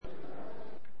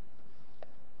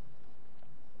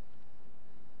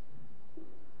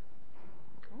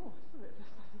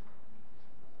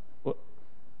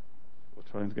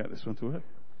to get this one to work.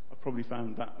 I've probably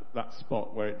found that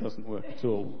spot where it doesn't work at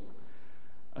all.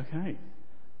 Okay.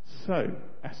 So,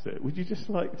 Esther, would you just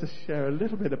like to share a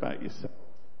little bit about yourself,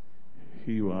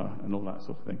 who you are, and all that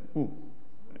sort of thing? Oh,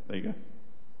 there you go.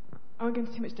 I won't go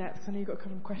into too much depth because I know you've got a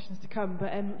couple of questions to come.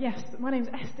 But yes, my name's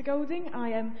Esther Goulding.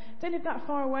 I don't live that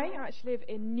far away. I actually live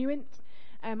in Newent.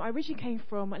 I originally came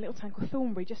from a little town called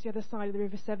Thornbury, just the other side of the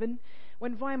River Severn.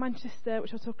 Went via Manchester,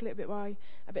 which I'll talk a little bit why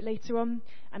a bit later on.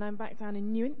 And I'm back down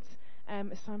in Newent.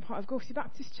 So I'm part of Gorsey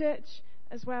Baptist Church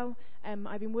as well.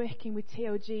 I've been working with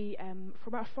TLG for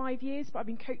about 5 years, but I've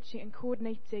been coaching and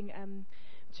coordinating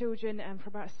children for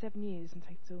about 7 years in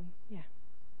total. Yeah.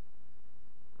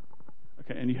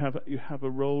 Okay, and you have a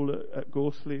role at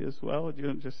Gorsley as well. Do you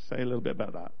want to just say a little bit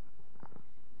about that?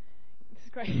 This is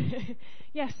great.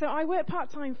 Yes, so I work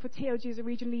part-time for TLG as a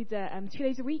regional leader 2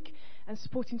 days a week and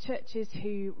supporting churches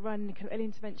who run kind of early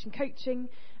intervention coaching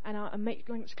and make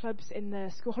lunch clubs in the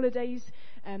school holidays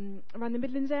around the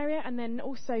Midlands area. And then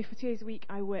also for 2 days a week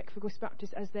I work for Gorsey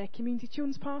Baptist as their community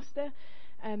children's pastor.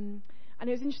 And it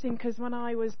was interesting because when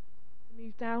I was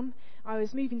I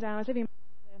was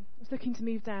looking to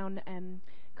move down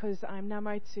because I'm now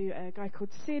married to a guy called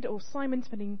Sid or Simon,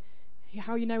 depending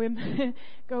how you know him,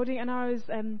 Goulding, and I was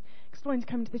exploring to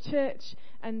come to the church,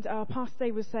 and our pastor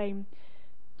Dave was saying,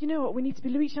 you know what, we need to be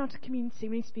reaching out to the community,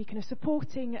 we need to be kind of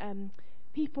supporting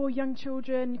people, young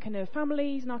children, kind of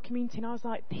families in our community, and I was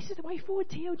like, this is the way forward,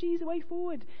 TLG is the way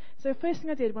forward. So the first thing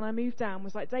I did when I moved down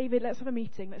was like, David, let's have a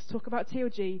meeting, let's talk about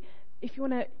TLG. If you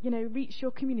want to, reach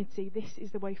your community, this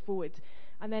is the way forward.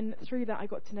 And then through that, I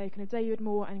got to know kind of David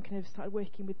more and kind of started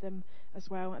working with them as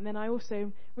well. And then I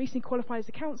also recently qualified as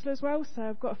a counsellor as well, so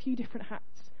I've got a few different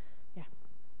hats. Yeah.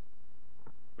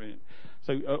 Brilliant.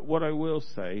 So what I will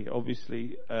say,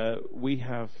 obviously, we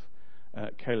have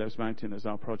Caleb's Mountain as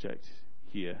our project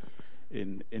here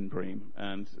in Bream,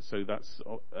 and so that's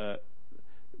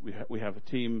we have a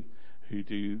team who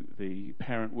do the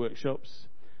parent workshops.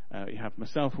 We have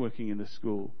myself working in the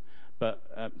school. But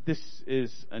this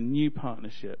is a new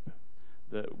partnership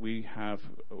that we have.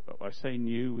 I say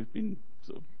new. We've been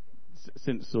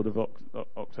since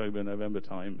October, November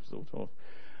time, sort of.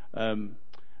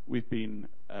 We've been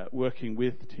working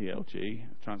with TLG,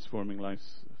 Transforming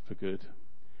Lives for Good,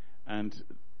 and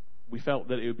we felt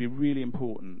that it would be really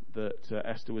important that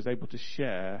Esther was able to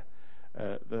share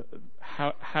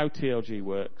how TLG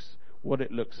works, what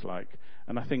it looks like,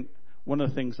 and I think. One of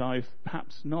the things I've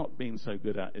perhaps not been so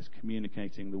good at is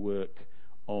communicating the work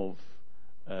of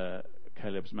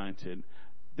Caleb's Mountain.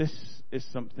 This is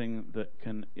something that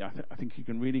I think you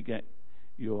can really get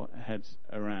your heads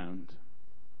around.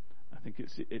 I think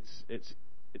it's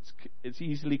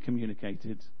easily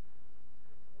communicated,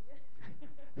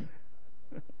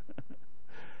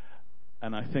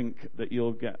 and I think that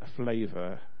you'll get a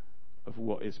flavour of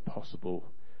what is possible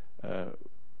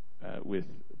with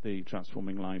the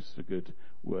Transforming Lives for Good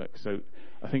work. So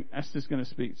I think Esther's going to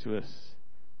speak to us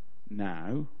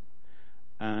now,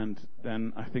 and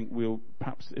then I think we'll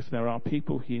perhaps, if there are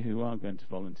people here who are going to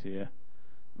volunteer,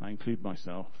 and I include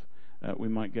myself, we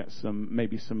might get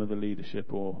maybe some of the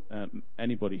leadership or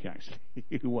anybody actually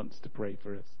who wants to pray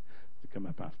for us to come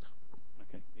up after.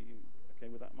 Okay, are you okay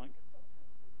with that, Mike?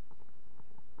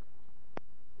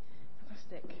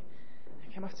 Fantastic.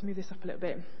 Okay, I might have to move this up a little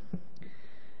bit.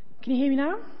 Can you hear me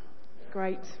now?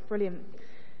 Great, brilliant.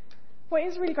 Well, it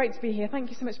is really great to be here. Thank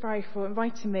you so much, Barry, for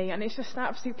inviting me. And it's just an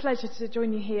absolute pleasure to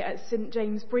join you here at St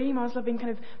James Bream. I was loving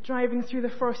kind of driving through the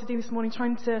forest this morning,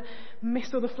 trying to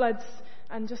miss all the floods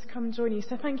and just come join you.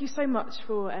 So thank you so much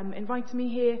for inviting me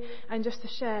here and just to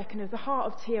share kind of the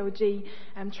heart of TLG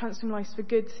and Transforming Lives for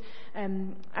Good.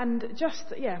 And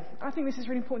just, I think this is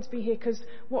really important to be here because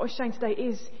what I'm sharing today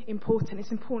is important.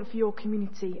 It's important for your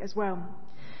community as well.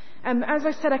 As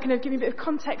I said, I kind of give you a bit of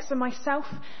context on myself,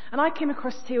 and I came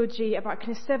across TLG about kind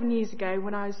of 7 years ago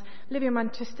when I was living in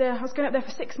Manchester. I was going up there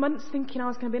for 6 months thinking I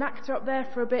was going to be an actor up there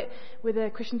for a bit with a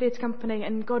Christian theatre company,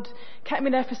 and God kept me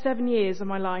there for 7 years of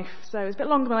my life, so it was a bit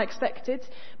longer than I expected.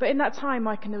 But in that time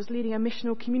I kind of was leading a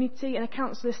missional community in a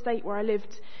council estate where I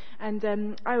lived, and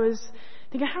I was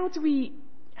thinking, how do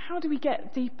we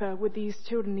get deeper with these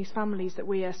children, these families that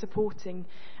we are supporting?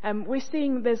 We're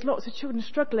seeing there's lots of children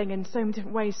struggling in so many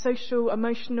different ways, social,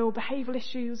 emotional, behavioural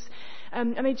issues,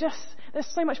 and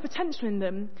there's so much potential in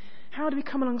them. How do we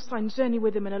come alongside and journey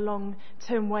with them in a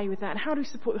long-term way with that? And how do we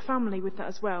support the family with that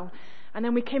as well? And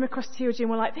then we came across TLG and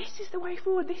we're like, this is the way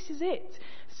forward, this is it.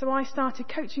 So I started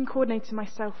coaching, coordinating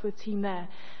myself with a team there.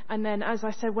 And then, as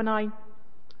I said, when I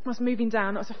I was moving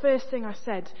down, that was the first thing I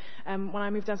said when I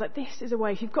moved down. I was like, this is a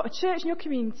way. If you've got a church in your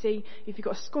community, if you've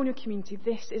got a school in your community,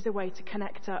 this is a way to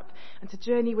connect up and to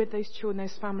journey with those children,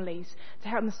 those families, to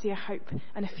help them see a hope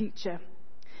and a future.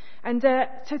 And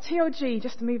so TLG,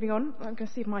 just moving on, I'm going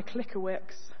to see if my clicker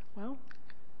works. Well,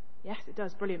 yes, it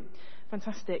does. Brilliant.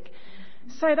 Fantastic.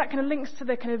 So that kind of links to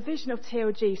the kind of vision of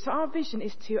TLG. So our vision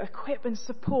is to equip and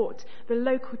support the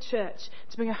local church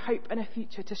to bring a hope and a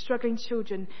future to struggling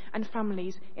children and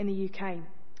families in the UK.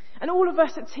 And all of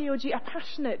us at TLG are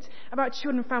passionate about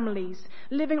children and families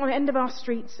living on the end of our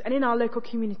streets and in our local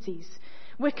communities.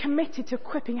 We're committed to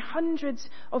equipping hundreds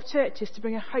of churches to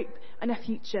bring a hope and a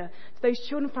future to those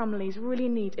children and families really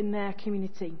in need in their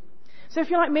community. So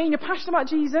if you're like me and you're passionate about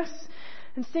Jesus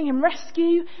and seeing him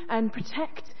rescue and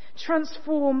protect,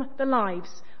 transform the lives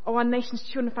of our nation's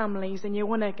children and families, then you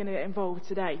want to get involved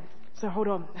today. So hold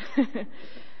on.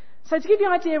 So to give you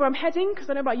an idea where I'm heading, because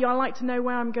I know about you, I like to know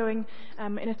where I'm going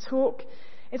in a talk,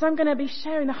 is I'm going to be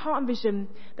sharing the heart and vision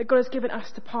that God has given us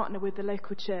to partner with the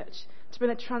local church to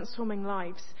bring transforming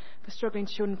lives for struggling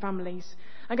children and families.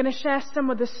 I'm going to share some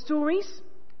of the stories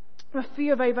a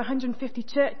few of over 150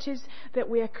 churches that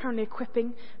we are currently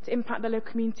equipping to impact their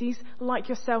local communities, like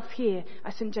yourself here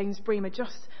at St James Bream,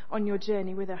 just on your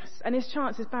journey with us. And his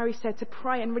chance, as Barry said, to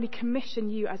pray and really commission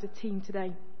you as a team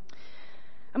today.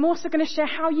 I'm also going to share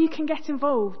how you can get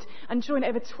involved and join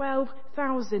over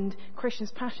 12,000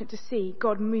 Christians passionate to see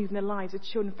God move in the lives of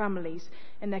children and families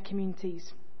in their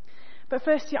communities. But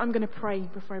firstly, I'm going to pray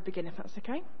before I begin, if that's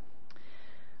okay.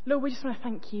 Lord, we just want to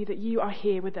thank you that you are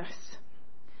here with us.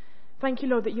 Thank you,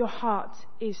 Lord, that your heart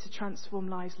is to transform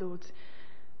lives, Lord.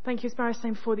 Thank you, as Barry was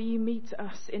saying before, that you meet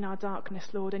us in our darkness,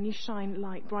 Lord, and you shine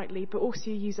light brightly, but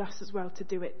also you use us as well to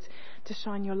do it, to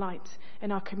shine your light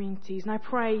in our communities. And I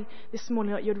pray this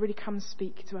morning that you'd really come and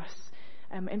speak to us.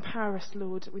 Empower us,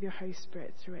 Lord, with your Holy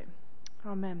Spirit through it.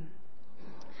 Amen.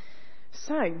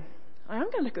 So, I am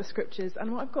going to look at the scriptures,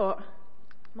 and what I've got,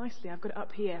 nicely, I've got it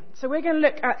up here. So we're going to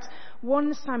look at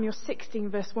 1 Samuel 16,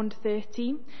 verse 1 to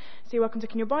 13. So you're welcome to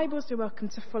open your Bibles, you're welcome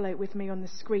to follow it with me on the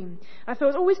screen. I thought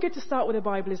it's always good to start with the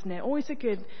Bible, isn't it? Always a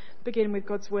good begin with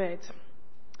God's Word.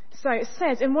 So it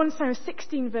says in 1 Samuel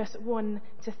 16, verse 1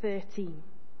 to 13.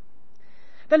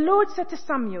 The Lord said to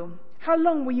Samuel, "How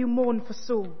long will you mourn for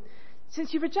Saul,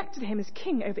 since you rejected him as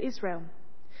king over Israel?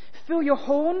 Fill your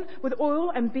horn with oil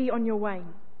and be on your way.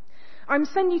 I'm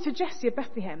sending you to Jesse of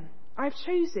Bethlehem. I have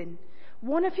chosen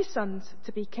one of his sons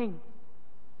to be king."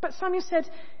 But Samuel said,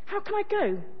 "How can I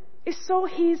go? If Saul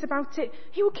hears about it,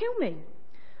 he will kill me."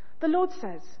 The Lord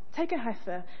says, "Take a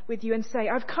heifer with you and say,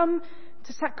 I've come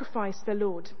to sacrifice the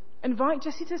Lord. Invite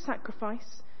Jesse to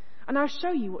sacrifice, and I'll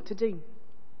show you what to do.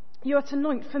 You are to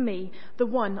anoint for me the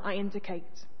one I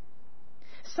indicate."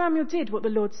 Samuel did what the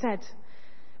Lord said.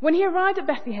 When he arrived at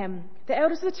Bethlehem, the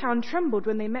elders of the town trembled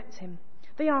when they met him.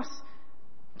 They asked,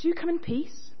 "Do you come in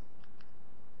peace?"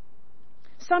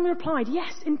 Samuel replied,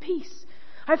 "Yes, in peace.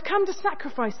 I've come to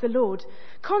sacrifice the Lord.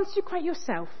 Consecrate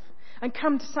yourself and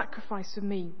come to sacrifice with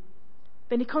me."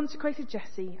 Then he consecrated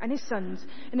Jesse and his sons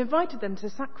and invited them to the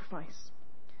sacrifice.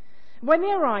 When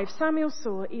they arrived, Samuel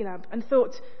saw Eliab and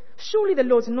thought, "Surely the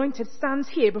Lord's anointed stands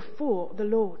here before the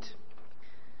Lord."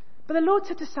 But the Lord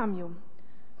said to Samuel,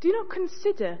 "Do not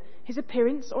consider his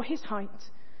appearance or his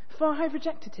height, for I have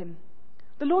rejected him.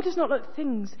 The Lord does not look at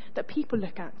things that people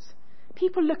look at.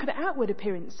 People look at the outward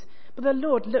appearance, but the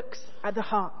Lord looks at the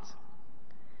heart."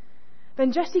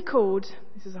 Then Jesse called,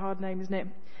 this is a hard name, isn't it?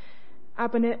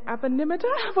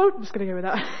 Abinadab? Well, I'm just going to go with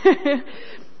that.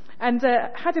 And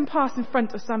had him pass in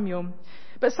front of Samuel.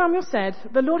 But Samuel said,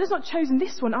 "The Lord has not chosen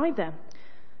this one either."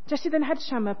 Jesse then had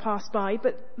Shammah pass by,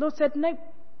 but the Lord said, "No."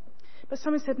 But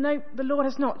Samuel said, "No, the Lord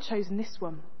has not chosen this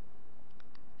one."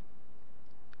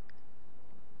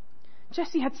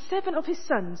 Jesse had 7 of his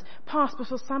sons pass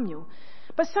before Samuel.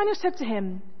 But Samuel said to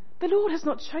him, "The Lord has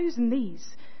not chosen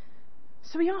these."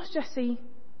 So he asked Jesse,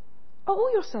 "Are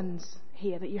all your sons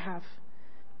here that you have?"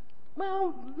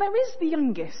 "Well, there is the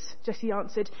youngest," Jesse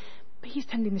answered, "but he's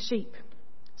tending the sheep."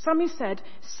 Samuel said,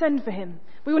 "Send for him.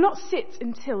 We will not sit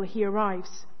until he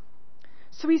arrives."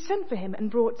 So he sent for him and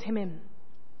brought him in.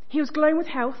 He was glowing with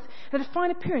health and had a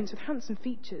fine appearance with handsome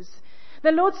features.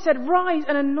 The Lord said, "Rise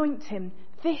and anoint him.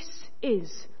 This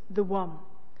is the one."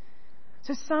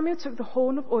 So Samuel took the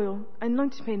horn of oil and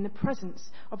anointed him in the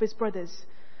presence of his brothers.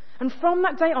 And from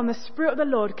that day on, the Spirit of the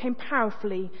Lord came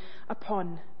powerfully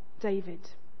upon David.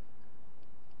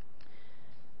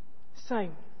 So,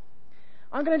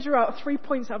 I'm going to draw out 3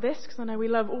 points out of this, because I know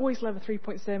we always love a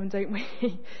 3-point sermon, don't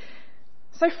we?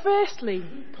 So firstly,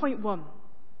 point 1.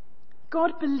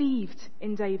 God believed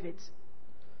in David.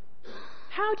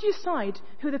 How do you decide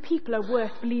who the people are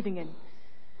worth believing in?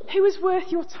 Who is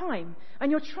worth your time and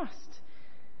your trust?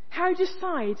 How do you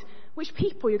decide which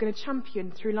people you're going to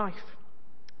champion through life?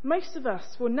 Most of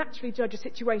us will naturally judge a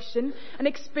situation, an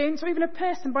experience, or even a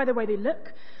person by the way they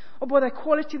look, or by the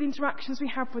quality of the interactions we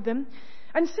have with them,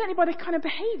 and certainly by the kind of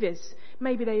behaviours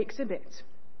maybe they exhibit.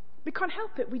 We can't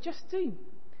help it, we just do.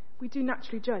 We do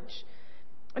naturally judge.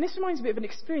 And this reminds me of an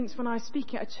experience when I was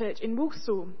speaking at a church in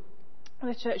Walsall,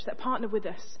 a church that partnered with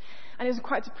us. And it was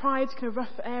quite a deprived, kind of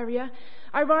rough area.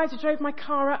 I arrived, I drove my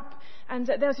car up, and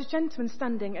there was a gentleman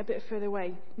standing a bit further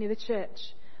away, near the church.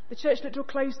 The church looked all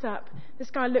closed up.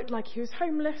 This guy looked like he was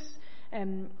homeless,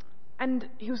 and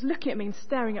he was looking at me and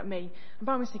staring at me. And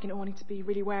I was thinking, I need to be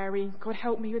really wary. God,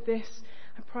 help me with this.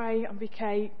 I pray, I'm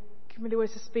okay. Give me the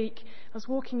words to speak. I was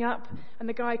walking up, and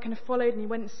the guy kind of followed, and he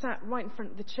went and sat right in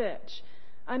front of the church.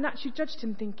 I naturally judged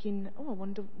him, thinking, I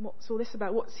wonder what's all this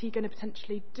about? What's he going to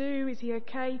potentially do? Is he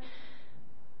okay?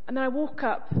 And then I walk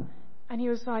up, and he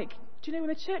was like, do you know when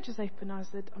the church is open? I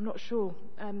said, I'm not sure.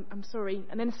 I'm sorry.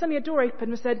 And then suddenly a door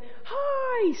opened and said,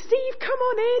 hi, Steve, come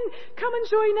on in. Come and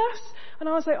join us. And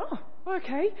I was like, oh,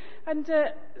 okay. And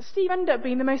Steve ended up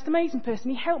being the most amazing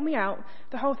person. He helped me out,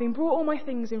 the whole thing, brought all my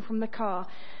things in from the car.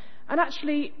 And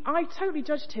actually, I totally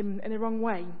judged him in the wrong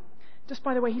way, just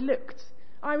by the way he looked.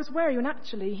 I was wary when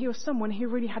actually he was someone who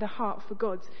really had a heart for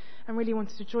God and really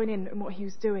wanted to join in what he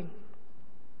was doing.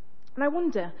 And I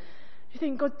wonder, do you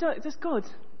think does God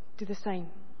do the same?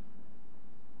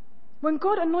 When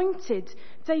God anointed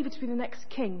David to be the next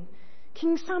king,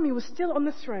 King Saul was still on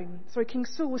the throne.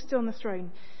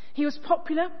 He was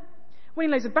popular,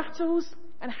 winning loads of battles,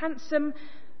 and handsome,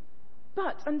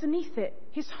 but underneath it,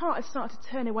 his heart had started to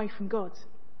turn away from God.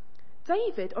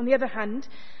 David, on the other hand,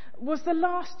 was the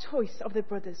last choice of the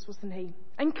brothers, wasn't he?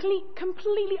 And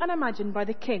completely unimagined by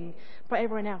the king, by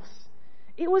everyone else.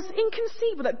 It was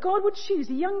inconceivable that God would choose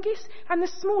the youngest and the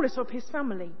smallest of his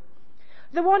family.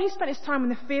 The one who spent his time in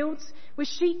the fields with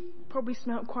sheep, probably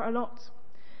smelt quite a lot.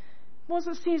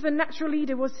 Wasn't seen as a natural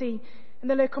leader, was he? In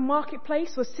the local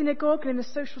marketplace or synagogue and in the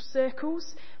social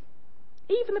circles.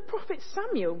 Even the prophet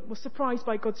Samuel was surprised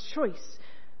by God's choice.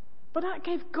 But that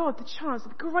gave God the chance, the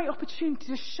great opportunity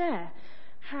to share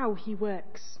how he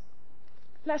works.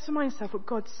 Let's remind ourselves what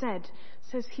God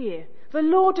says here. The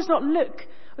Lord does not look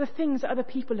at the things that other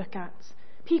people look at.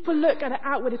 People look at an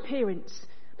outward appearance,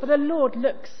 but the Lord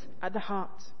looks at the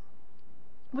heart.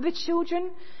 With the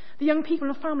children, the young people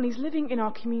and families living in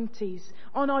our communities,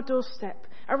 on our doorstep,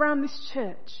 around this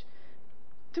church,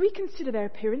 do we consider their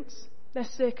appearance, their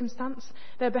circumstance,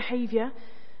 their behaviour?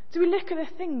 Do we look at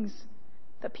the things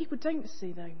that people don't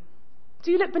see though?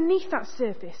 Do you look beneath that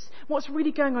surface? What's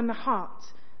really going on in the heart?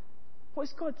 What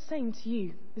is God saying to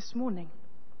you this morning?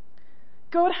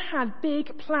 God had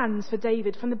big plans for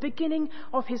David from the beginning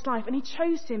of his life, and he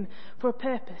chose him for a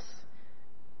purpose.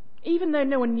 Even though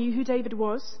no one knew who David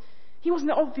was, he wasn't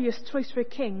the obvious choice for a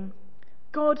king.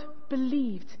 God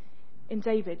believed in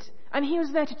David, and he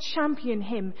was there to champion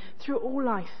him through all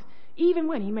life, even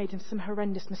when he made some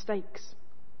horrendous mistakes.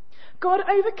 God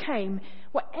overcame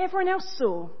what everyone else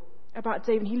saw about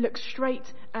David. He looked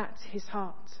straight at his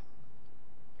heart.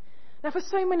 Now, for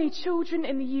so many children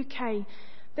in the UK,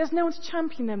 there's no one to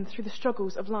champion them through the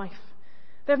struggles of life.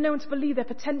 They have no one to believe their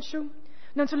potential,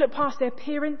 no one to look past their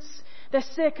appearance, their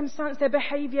circumstance, their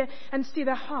behaviour, and see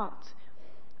their heart.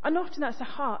 And often that's a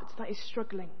heart that is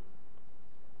struggling.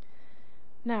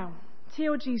 Now,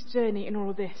 TLG's journey in all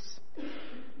of this.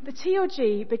 The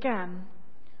TLG began,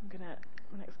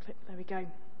 next clip, there we go,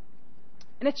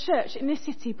 in a church in this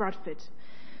city, Bradford,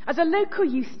 as a local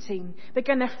youth team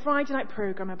began their Friday night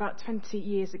programme about 20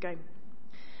 years ago.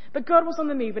 But God was on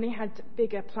the move and he had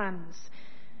bigger plans.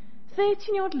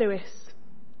 13-year-old Lewis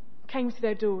came to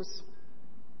their doors.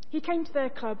 He came to their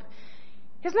club.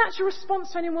 His natural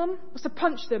response to anyone was to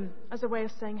punch them as a way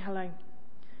of saying hello.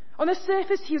 On the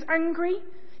surface, he was angry,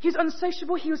 he was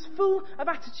unsociable, he was full of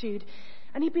attitude,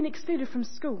 and he'd been excluded from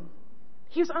school.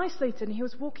 He was isolated and he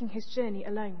was walking his journey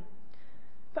alone.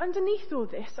 But underneath all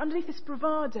this, underneath this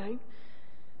bravado,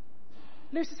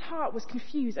 Lewis's heart was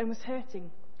confused and was hurting.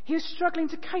 He was struggling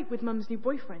to cope with Mum's new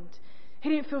boyfriend. He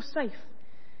didn't feel safe.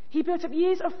 He built up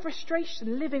years of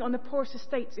frustration living on the poorest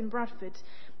estates in Bradford.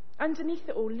 Underneath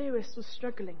it all, Lewis was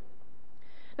struggling.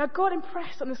 Now, God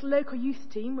impressed on this local youth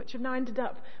team, which have now ended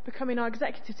up becoming our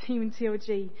executive team in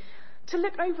TLG, to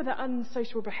look over that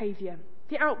unsociable behaviour,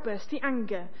 the outburst, the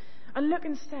anger, and look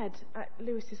instead at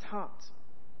Lewis's heart.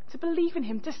 To believe in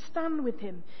him, to stand with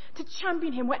him, to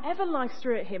champion him wherever life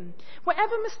threw at him,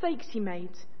 whatever mistakes he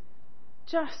made,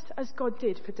 just as God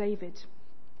did for David.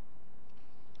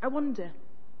 I wonder,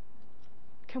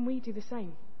 can we do the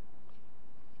same?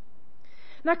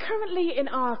 Now, currently in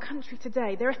our country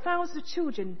today, there are thousands of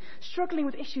children struggling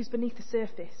with issues beneath the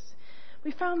surface.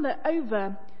 We found that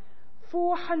over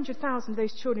 400,000 of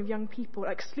those children, young people,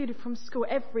 are excluded from school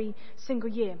every single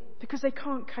year because they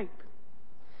can't cope.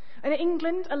 And in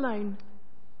England alone,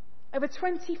 over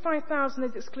 25,000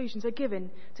 of those exclusions are given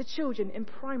to children in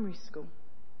primary school.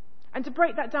 And to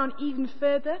break that down even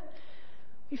further,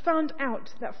 we found out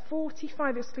that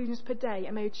 45 exclusions per day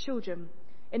are made children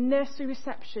in nursery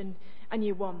reception and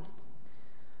year 1.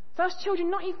 So that's children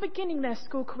not even beginning their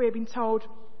school career being told,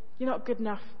 you're not good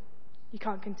enough, you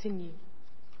can't continue.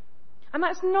 And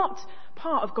that's not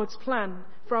part of God's plan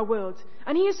for our world.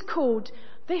 And He has called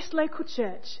this local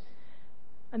church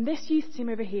and this youth team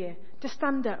over here to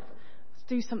stand up,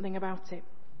 to do something about it.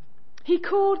 He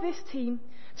called this team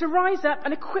to rise up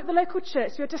and equip the local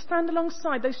church to stand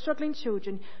alongside those struggling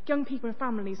children, young people and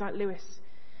families like Lewis.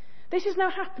 This is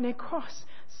now happening across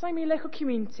so many local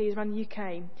communities around the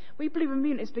UK. We believe a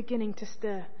movement is beginning to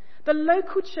stir. The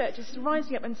local church is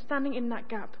rising up and standing in that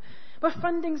gap, where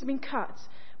funding's been cut,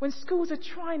 when schools are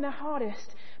trying their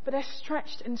hardest, but they're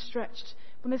stretched and stretched,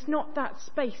 when there's not that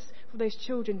space for those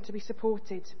children to be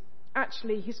supported.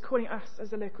 Actually, He's calling us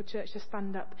as a local church to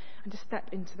stand up and to step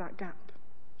into that gap.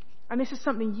 And this is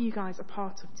something you guys are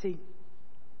part of too.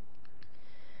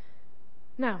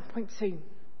 Now, point 2.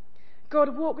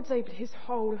 God walked with David his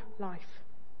whole life.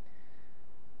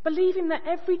 Believing that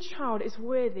every child is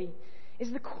worthy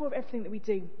is the core of everything that we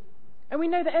do. And we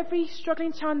know that every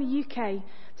struggling child in the UK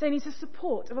today needs the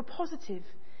support of a positive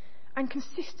and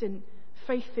consistent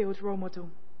faith-filled role model.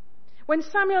 When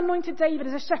Samuel anointed David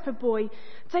as a shepherd boy,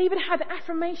 David had the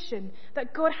affirmation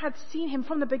that God had seen him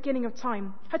from the beginning of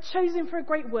time, had chosen him for a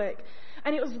great work,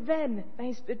 and it was then that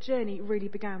his journey really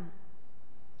began.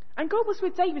 And God was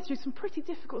with David through some pretty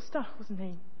difficult stuff, wasn't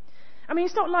He? I mean,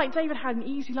 it's not like David had an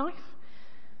easy life.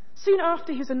 Soon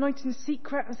after he was anointed in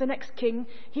secret as the next king,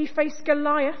 he faced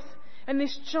Goliath and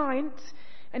this giant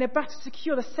in a battle to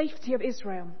secure the safety of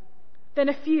Israel. Then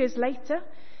a few years later,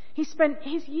 he spent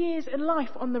his years in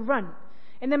life on the run,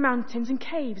 in the mountains and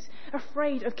caves,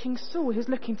 afraid of King Saul who was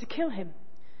looking to kill him.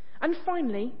 And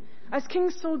finally, as King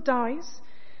Saul dies,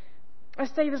 as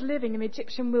David was living in the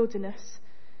Egyptian wilderness,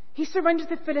 he surrendered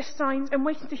to the Philistines and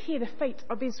waited to hear the fate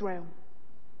of Israel.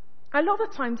 A lot of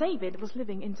the time, David was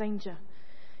living in danger.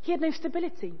 He had no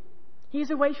stability. He was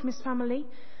away from his family.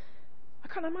 I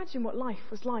can't imagine what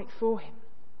life was like for him.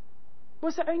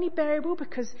 Was it only bearable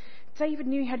because David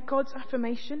knew he had God's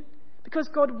affirmation? Because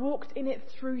God walked in it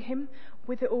through him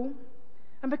with it all?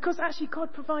 And because actually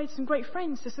God provided some great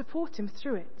friends to support him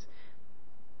through it?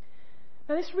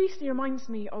 Now this recently reminds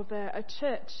me of a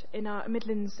church in our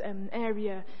Midlands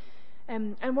area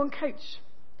and one coach.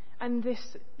 And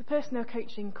the person they were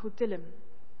coaching called Dylan.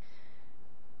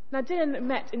 Now Dylan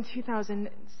met in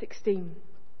 2016.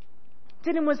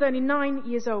 Dylan was only 9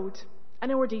 years old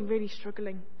and already really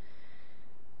struggling.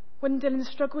 When Dylan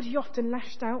struggled, he often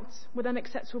lashed out with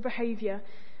unacceptable behaviour,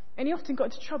 and he often got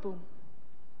into trouble.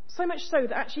 So much so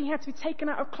that actually he had to be taken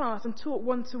out of class and taught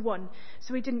one-to-one,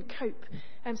 so he didn't cope,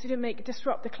 so he didn't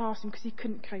disrupt the classroom because he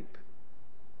couldn't cope.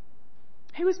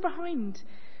 Who was behind?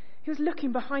 Who was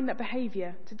looking behind that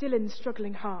behaviour to Dylan's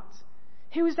struggling heart?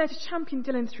 Who was there to champion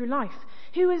Dylan through life?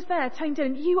 Who was there telling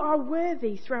Dylan, you are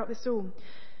worthy throughout this all?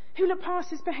 Who looked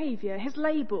past his behaviour, his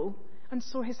label, and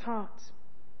saw his heart?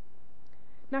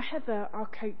 Now Heather, our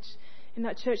coach in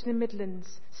that church in the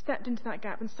Midlands, stepped into that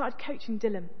gap and started coaching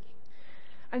Dylan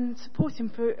and supported him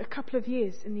for a couple of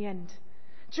years in the end.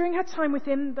 During her time with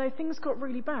him, though, things got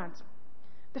really bad.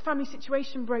 The family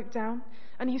situation broke down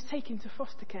and he was taken to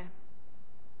foster care.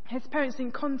 His parents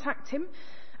didn't contact him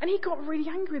and he got really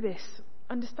angry with this,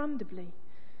 understandably.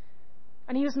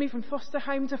 And he was moved from foster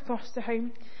home to foster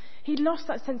home. He lost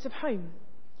that sense of home.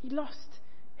 He lost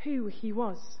who he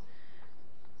was.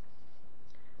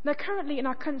 Now, currently in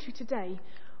our country today,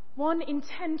 1 in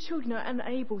 10 children are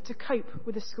unable to cope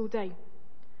with a school day.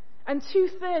 And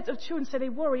 2/3 of children say they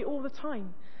worry all the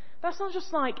time. That's not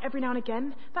just like every now and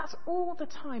again. That's all the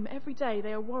time, every day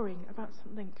they are worrying about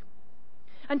something.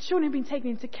 And children who've been taken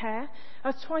into care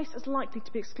are twice as likely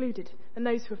to be excluded than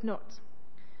those who have not.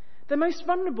 The most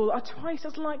vulnerable are twice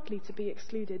as likely to be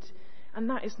excluded, and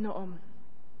that is not on.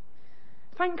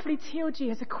 Thankfully, TLG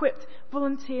has equipped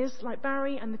volunteers like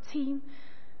Barry and the team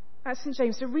at St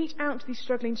James to reach out to these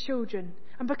struggling children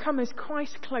and become those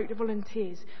Christ-cloaked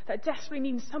volunteers that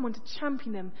desperately need someone to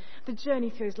champion them the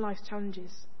journey through those life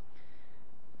challenges.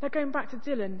 Now going back to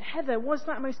Dylan, Heather was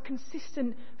that most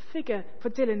consistent figure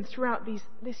for Dylan throughout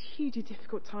this hugely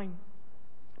difficult time.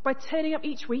 By turning up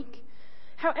each week,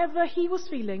 However he was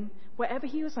feeling, wherever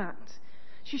he was at,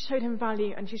 she showed him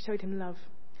value and she showed him love.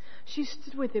 She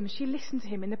stood with him. She listened to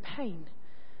him in the pain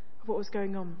of what was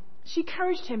going on. She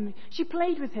encouraged him. She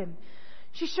played with him.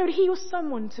 She showed he was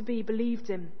someone to be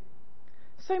believed in.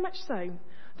 So much so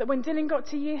that when Dylan got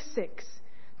to year 6,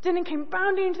 Dylan came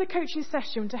bounding into the coaching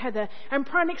session to Heather and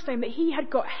proudly exclaimed that he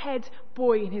had got head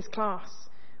boy in his class.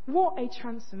 What a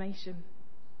transformation.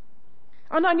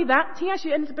 And not only that, he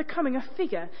actually ended up becoming a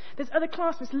figure that other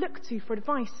classmates look to for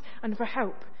advice and for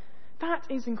help. That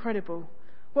is incredible.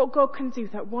 What God can do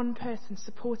with that one person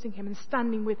supporting him and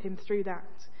standing with him through that.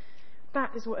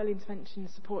 That is what early intervention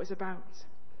support is about.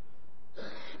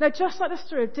 Now, just like the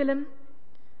story of Dylan,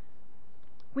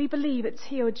 we believe at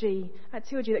TLG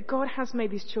that God has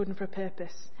made these children for a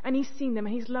purpose. And he's seen them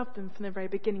and he's loved them from the very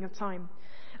beginning of time.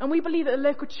 And we believe that the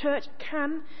local church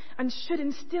can and should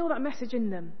instill that message in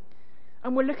them.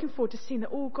 And we're looking forward to seeing that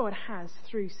all God has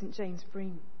through St James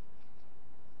Bream.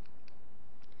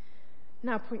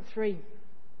 Now, point 3.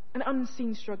 An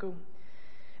unseen struggle.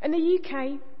 In the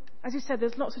UK, as we said,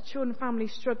 there's lots of children and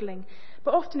families struggling,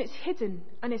 but often it's hidden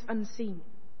and it's unseen.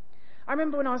 I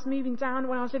remember when I was moving down,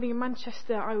 when I was living in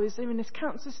Manchester, I was in this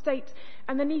council estate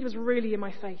and the need was really in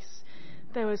my face.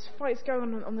 There was fights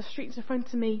going on the streets in front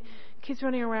of me, kids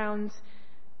running around,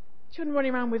 children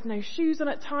running around with no shoes on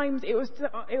at times. It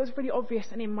was really obvious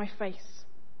and in my face.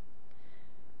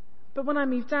 But when I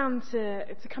moved down to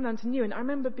come down to Newark, I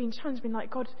remember being challenged, being like,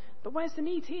 God, but where's the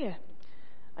need here?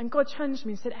 And God challenged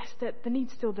me and said, Esther, the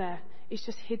need's still there. It's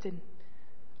just hidden.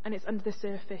 And it's under the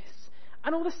surface.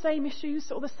 And all the same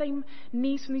issues, all the same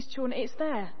needs from these children, it's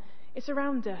there. It's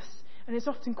around us. And it's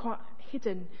often quite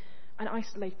hidden and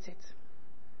isolated.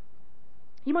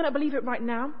 You might not believe it right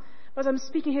now, but as I'm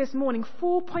speaking here this morning,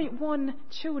 4.1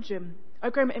 children are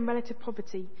growing up in relative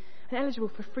poverty and eligible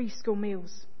for free school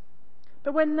meals.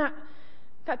 But when that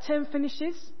term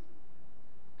finishes,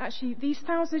 actually these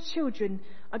thousands of children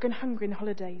are going hungry in the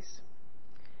holidays.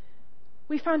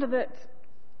 We found out that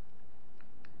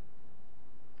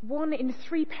 1 in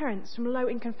 3 parents from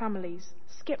low-income families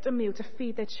skipped a meal to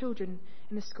feed their children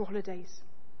in the school holidays.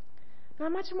 Now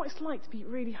imagine what it's like to be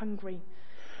really hungry.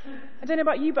 I don't know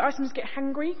about you, but I sometimes get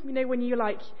hungry. You know, when you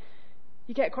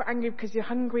get quite angry because you're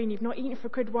hungry and you've not eaten for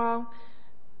a good while.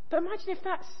 But imagine if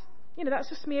that's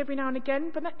just me every now and again.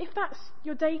 But if that's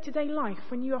your day-to-day life,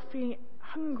 when you are feeling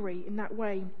hungry in that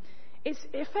way, it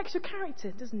affects your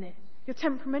character, doesn't it? Your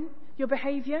temperament, your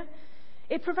behaviour.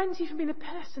 It prevents you from being the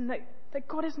person that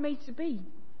God has made you to be.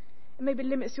 It maybe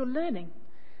limits your learning.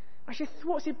 Actually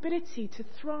thwarts the ability to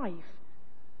thrive.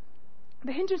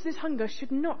 The hindrance of this hunger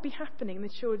should not be happening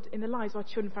in the lives of our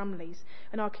children and families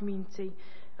and our community,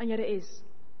 and yet it is.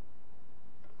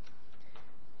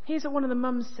 Here's what one of the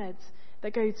mums said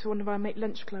that go to one of our mate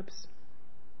lunch clubs.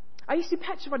 I used to be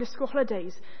petrified of school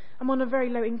holidays. I'm on a very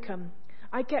low income.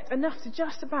 I get enough to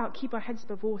just about keep our heads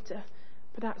above water,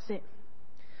 but that's it.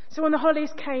 So when the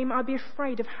holidays came, I'd be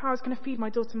afraid of how I was going to feed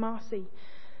my daughter Marcy.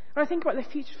 When I think about the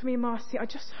future for me and Marcy, I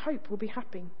just hope we'll be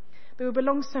happy. That we'll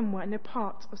belong somewhere and they're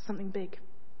part of something big.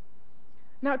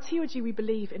 Now at TLG we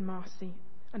believe in Marcy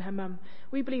and her mum.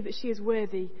 We believe that she is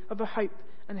worthy of a hope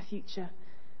and a future.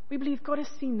 We believe God has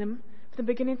seen them from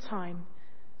the beginning of time,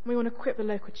 and we want to equip the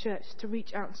local church to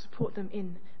reach out and support them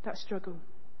in that struggle.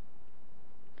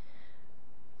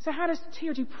 So how does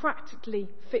TLG practically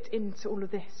fit into all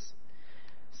of this?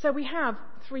 So we have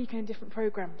 3 kind of different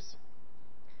programs.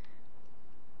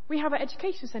 We have our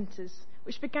education centres,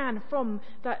 which began from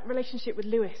that relationship with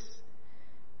Lewis,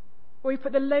 where we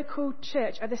put the local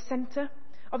church at the centre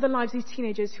of the lives of these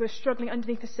teenagers who are struggling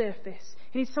underneath the surface,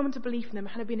 who need someone to believe in them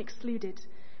and have been excluded.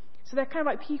 So they're kind of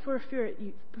like people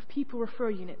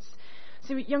referral units.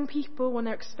 So young people, when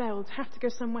they're expelled, have to go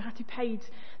somewhere, have to be paid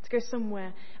to go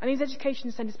somewhere. And these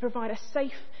education centres provide a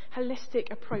safe,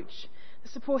 holistic approach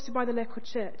that's supported by the local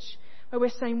church, where we're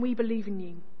saying, we believe in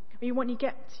you. We want to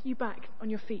get you back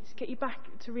on your feet, get you back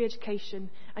to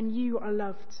re-education, and you are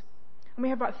loved. And we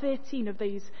have about 13 of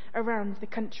these around the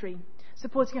country,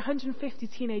 supporting 150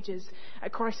 teenagers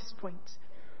at crisis point.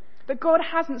 But God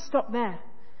hasn't stopped there.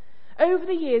 Over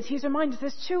the years, He's reminded us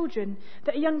there's children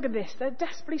that are younger than this, that are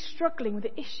desperately struggling with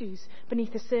the issues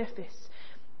beneath the surface.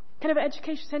 Kind of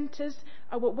education centres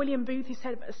are what William Booth, he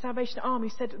said at Salvation Army,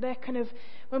 said they're kind of,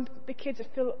 when the kids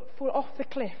fall off the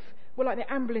cliff, we're like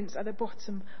the ambulance at the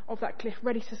bottom of that cliff,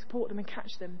 ready to support them and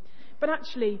catch them. But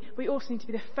actually, we also need to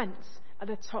be the fence at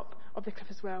the top of the cliff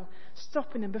as well,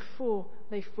 stopping them before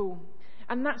they fall.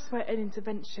 And that's where an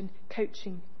intervention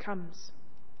coaching comes.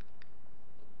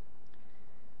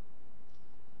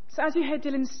 So as you heard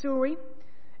Dylan's story,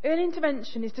 Early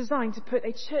intervention is designed to put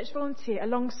a church volunteer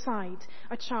alongside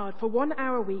a child for 1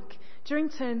 hour a week during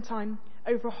term time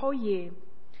over a whole year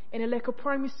in a local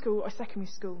primary school or secondary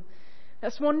school.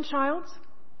 That's one child,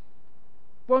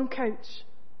 one coach,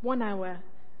 1 hour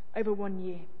over 1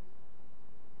 year.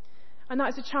 And that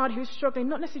is a child who is struggling,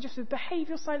 not necessarily just with the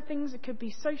behavioural side of things, it could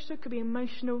be social, it could be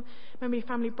emotional, maybe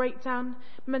family breakdown.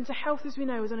 Mental health, as we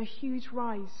know, is on a huge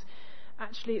rise.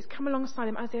 Actually, it's come alongside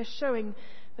them as they're showing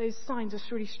those signs of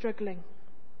really struggling.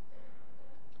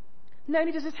 Not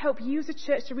only does this help you as a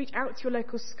church to reach out to your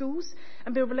local schools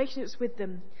and build relationships with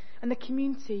them and the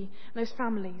community and those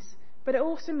families, but it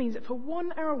also means that for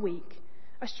 1 hour a week,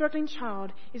 a struggling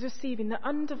child is receiving the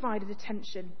undivided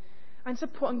attention and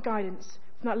support and guidance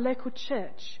from that local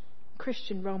church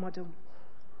Christian role model.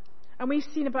 And we've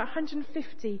seen about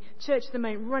 150 churches at the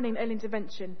moment running early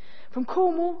intervention, from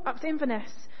Cornwall up to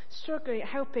Inverness, struggling,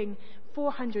 helping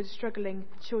 400 struggling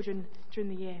children during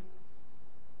the year.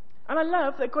 And I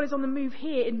love that God is on the move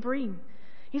here in Bream.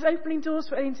 He's opening doors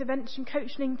for early intervention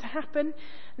coaching to happen.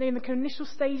 They're in the kind of initial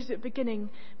stages at the beginning,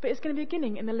 but it's going to be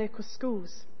beginning in the local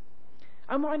schools.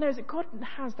 And what I know is that God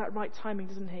has that right timing,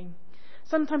 doesn't he?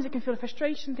 Sometimes it can feel a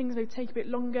frustration, things may take a bit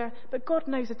longer, but God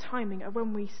knows the timing of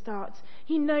when we start.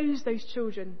 He knows those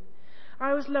children.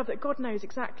 I always love that God knows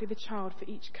exactly the child for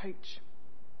each coach.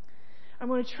 I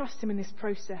want to trust him in this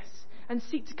process and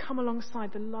seek to come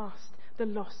alongside the lost,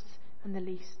 and the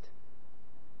least.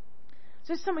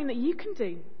 So it's something that you can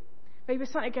do. Maybe you're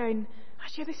sat there going,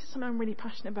 actually, this is something I'm really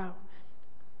passionate about.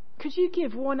 Could you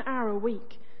give 1 hour a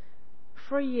week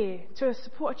for a year to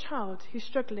support a child who's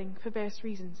struggling for various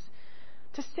reasons?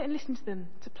 To sit and listen to them,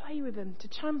 to play with them, to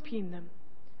champion them,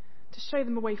 to show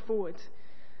them a way forward.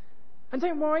 And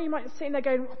don't worry, you might sit in there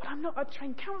going, but I'm not a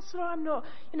trained counsellor, I'm not,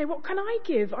 what can I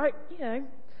give? But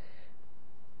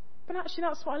actually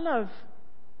that's what I love.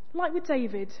 Like with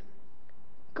David,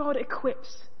 God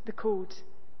equips the called.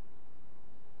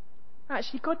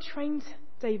 Actually, God trained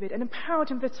David and empowered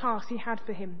him for the task he had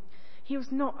for him. He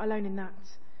was not alone in that.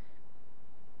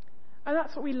 And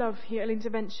that's what we love here at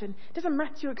Intervention. It doesn't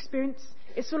matter your experience.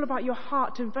 It's all about your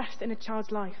heart to invest in a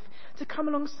child's life, to come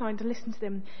alongside and listen to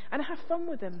them and have fun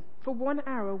with them for 1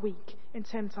 hour a week in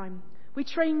term time. We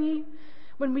train you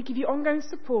when we give you ongoing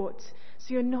support,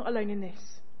 so you're not alone in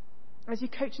this. As you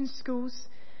coach in schools,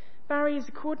 Barry, as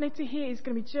the coordinator here, is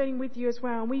going to be journeying with you as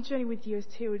well, and we journey with you as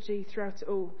TLG throughout it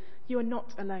all. You are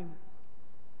not alone.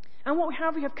 And what we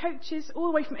have coaches all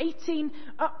the way from 18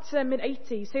 up to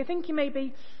mid-80s. So you're thinking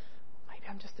maybe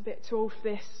I'm just a bit too old for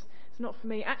this. It's not for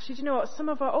me. Actually, do you know what? Some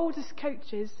of our oldest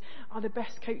coaches are the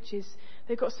best coaches.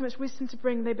 They've got so much wisdom to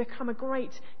bring. They become a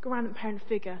great grandparent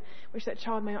figure, which that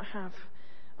child may not have.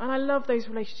 And I love those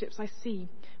relationships I see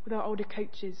with our older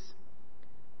coaches.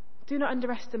 Do not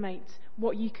underestimate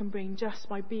what you can bring just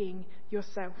by being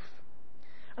yourself.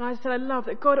 And as I said, I love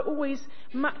that God always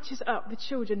matches up the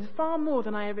children far more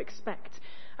than I ever expect.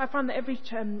 I found that every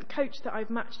coach that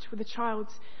I've matched with a child,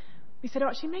 we said,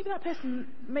 actually, maybe that person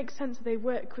makes sense that they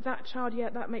work with that child. Yeah,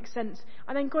 that makes sense.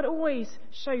 And then God always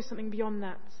shows something beyond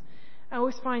that. I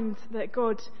always find that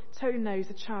God totally knows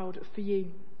the child for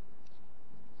you.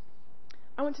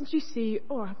 I want to introduce you,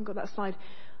 I haven't got that slide.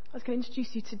 I was going to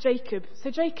introduce you to Jacob.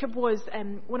 So Jacob was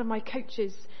one of my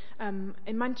coaches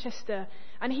in Manchester,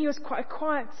 and he was quite a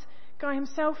quiet guy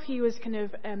himself. He was kind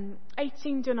of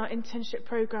 18, doing our internship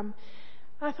programme.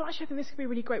 And I thought, actually, I think this could be a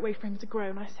really great way for him to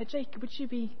grow. And I said, Jacob, would you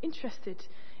be interested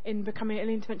in becoming an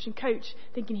early intervention coach?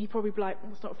 Thinking he'd probably be like,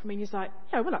 it's not for me. And he's like,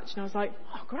 yeah, well, actually. And I was like,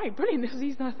 oh, great, brilliant. This was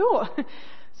easier than I thought.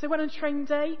 So I went on training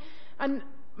day. And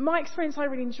my experience, I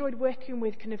really enjoyed working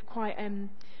with kind of quite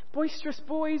boisterous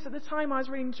boys at the time. I was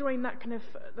really enjoying that kind of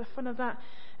the fun of that.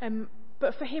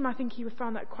 But for him, I think he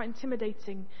found that quite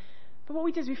intimidating. But what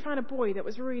we did is we found a boy that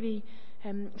was really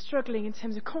struggling in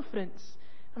terms of confidence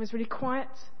and was really quiet.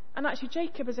 And actually,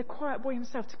 Jacob, as a quiet boy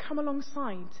himself, to come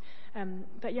alongside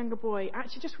that younger boy,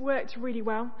 actually just worked really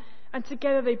well. And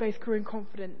together they both grew in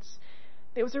confidence.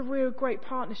 It was a real great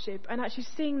partnership. And actually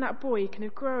seeing that boy kind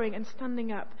of growing and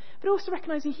standing up, but also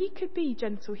recognising he could be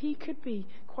gentle, he could be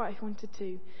quiet if he wanted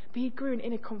to. But he grew in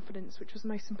inner confidence, which was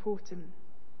most important.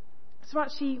 So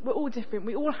actually, we're all different.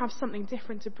 We all have something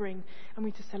different to bring, and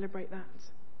we need to celebrate that.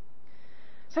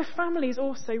 So family is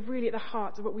also really at the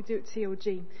heart of what we do at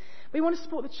TLG. We want to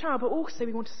support the child, but also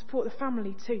we want to support the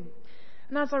family too.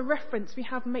 And as I referenced, we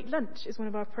have Make Lunch as one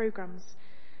of our programmes.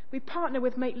 We partner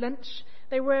with Make Lunch.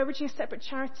 They were originally a separate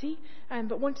charity,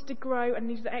 but wanted to grow and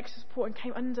needed extra support and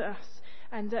came under us.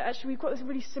 And actually, we've got this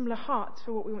really similar heart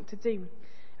for what we want to do.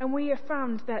 And we have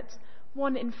found that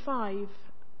 1 in 5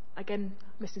 Again,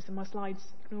 listening to my slides,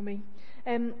 ignore me.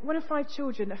 1 in 5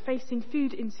 children are facing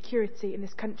food insecurity in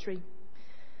this country.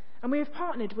 And we have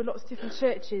partnered with lots of different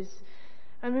churches,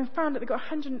 and we've found that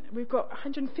we've got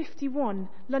 151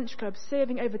 lunch clubs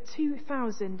serving over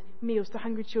 2,000 meals to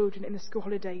hungry children in the school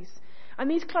holidays. And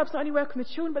these clubs not only welcome the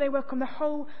children, but they welcome the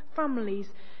whole families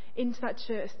into that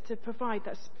church to provide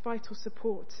that vital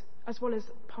support, as well as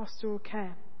pastoral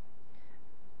care.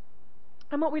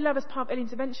 And what we love as part of early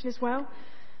intervention as well,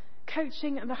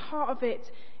 coaching, and the heart of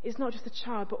it is not just the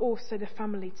child, but also the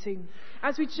family too.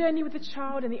 As we journey with the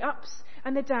child and the ups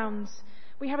and the downs,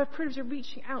 we have a privilege of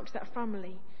reaching out to that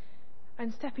family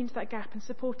and stepping into that gap and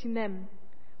supporting them.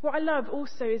 What I love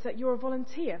also is that you're a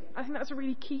volunteer. I think that's a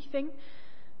really key thing.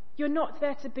 You're not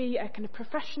there to be a kind of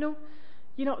professional.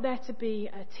 You're not there to be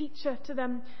a teacher to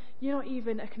them. You're not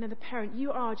even a kind of a parent.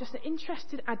 You are just an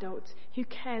interested adult who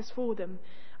cares for them.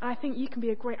 And I think you can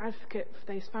be a great advocate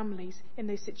for those families in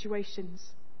those situations.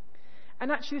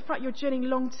 And actually, the fact you're journeying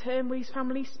long-term with these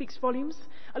families speaks volumes.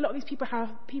 A lot of these people have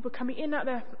people coming in and out of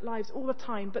their lives all the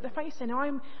time. But the fact you say, no,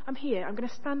 I'm here. I'm going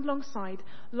to stand alongside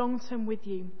long-term with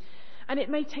you. And it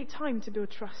may take time to build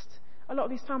trust. A lot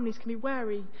of these families can be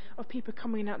wary of people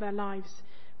coming in and out of their lives.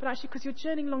 But actually, because you're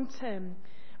journeying long-term,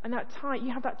 and that time,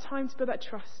 you have that time to build that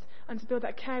trust and to build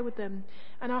that care with them.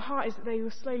 And our heart is that they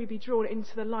will slowly be drawn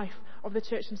into the life of the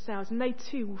church themselves. And they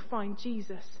too will find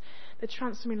Jesus, the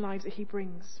transforming lives that he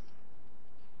brings.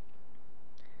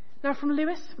 Now, from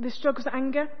Lewis, with his struggles with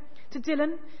anger, to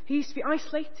Dylan, who used to be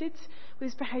isolated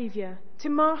with his behaviour, to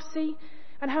Marcy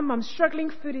and her mum struggling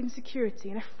with food insecurity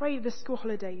and afraid of the school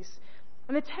holidays,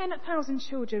 and the 10,000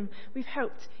 children we've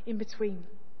helped in between.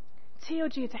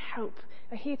 TLG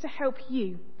are here to help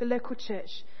you, the local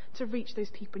church, to reach those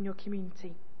people in your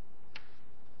community.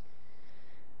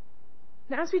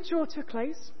 Now, as we draw to a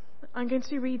close, I'm going to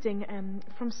be reading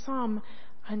from Psalm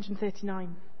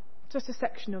 139, just a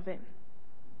section of it.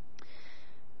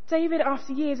 David,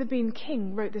 after years of being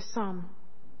king, wrote this psalm.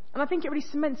 And I think it really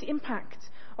cements the impact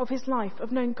of his life,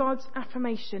 of knowing God's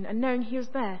affirmation and knowing he was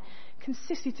there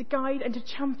consistently to guide and to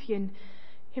champion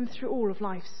him through all of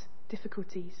life's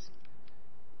difficulties.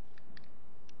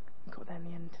 I got there in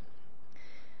the end.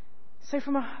 So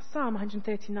from Psalm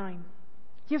 139.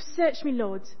 You have searched me,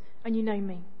 Lord, and you know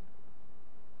me.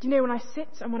 You know when I sit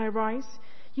and when I rise.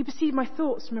 You perceive my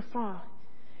thoughts from afar.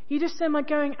 You discern my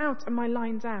going out and my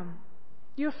lying down.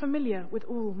 You are familiar with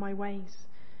all my ways.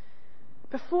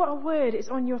 Before a word is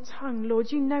on your tongue,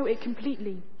 Lord, you know it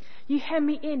completely. You hem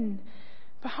me in,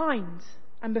 behind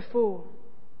and before,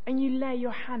 and you lay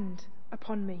your hand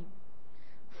upon me.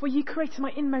 For you created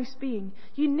my inmost being.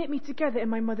 You knit me together in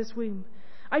my mother's womb.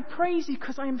 I praise you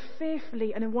because I am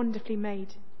fearfully and wonderfully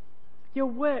made. Your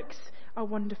works are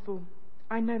wonderful.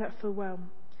 I know that full well.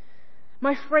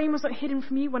 My frame was not hidden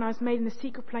from you when I was made in the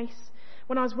secret place,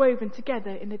 when I was woven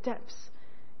together in the depths.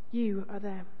 You are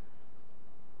there.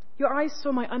 Your eyes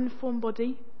saw my unformed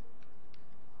body.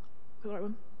 The right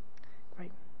one?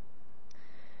 Great.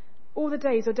 All the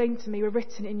days ordained to me were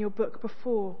written in your book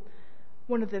before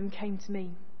one of them came to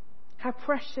me. How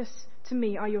precious to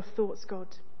me are your thoughts, God.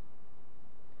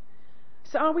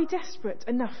 So are we desperate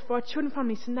enough for our children and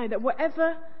families to know that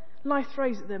whatever life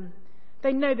throws at them,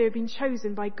 they know they have been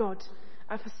chosen by God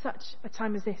for such a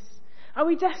time as this? Are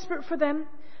we desperate for them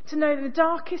to know that in the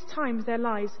darkest times of their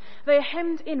lives, they are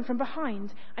hemmed in from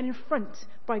behind and in front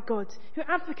by God, who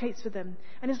advocates for them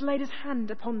and has laid his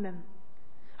hand upon them?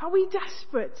 Are we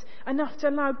desperate enough to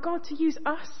allow God to use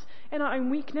us in our own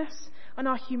weakness and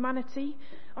our humanity?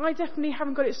 I definitely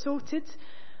haven't got it sorted.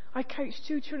 I coach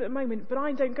 2 children at the moment, but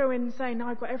I don't go in saying, no,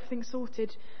 I've got everything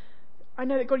sorted. I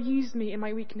know that God used me in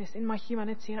my weakness, in my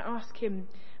humanity, and I ask him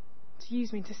to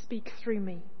use me to speak through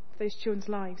me for those children's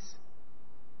lives.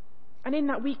 And in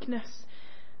that weakness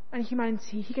and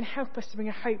humanity, he can help us to bring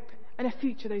a hope and a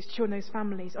future to those children, those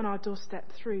families on our doorstep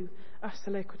through us,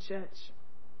 the local church.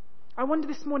 I wonder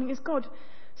this morning, is God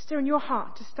stirring your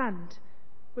heart to stand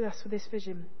with us for this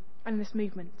vision and this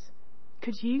movement?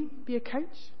 Could you be a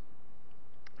coach?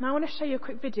 Now I want to show you a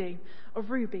quick video of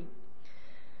Ruby.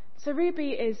 So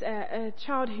Ruby is a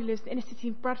child who lives in the inner city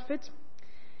of Bradford,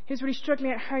 who's really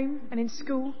struggling at home and in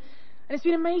school. And it's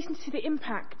been amazing to see the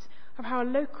impact of how a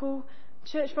local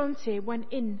church volunteer went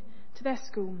in to their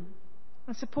school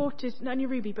and supported not only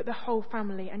Ruby but the whole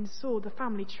family and saw the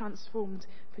family transformed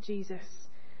for Jesus.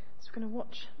 So we're going to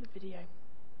watch the video.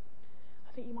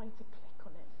 I think you might need to click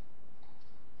on it.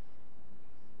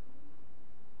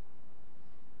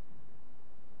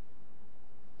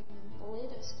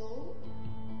 Bullied at school.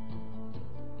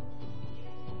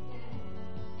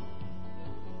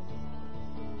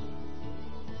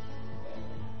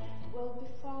 Well,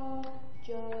 before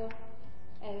Jo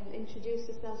introduced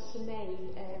herself to me,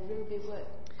 Ruby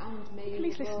and me.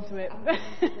 Please listen to it.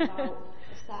 About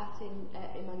starting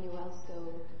at Emmanuel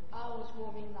School. I was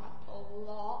worrying that a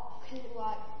lot because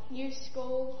like new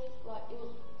school, like it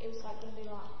was like going to be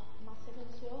like massive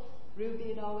and stuff. Ruby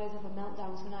would always have a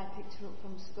meltdowns when I picked her up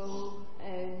from school,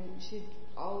 and she'd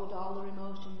hold all her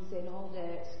emotions in all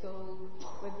day at school.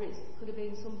 Whether it could have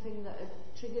been something that had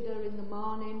triggered her in the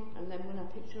morning, and then when I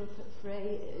picked her up at 3,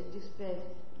 it'd just be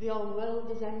the whole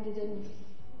world has ended, and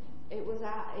it were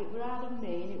hard on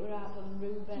me and it were hard on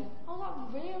Ruby. I was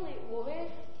like really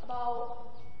worried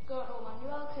about going to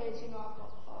Emmanuel because I've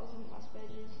got poison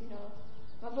Asperger's,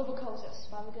 my brother calls it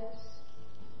asparagus.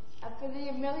 And for the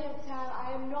millionth time,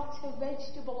 I am not a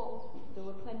vegetable. There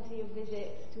were plenty of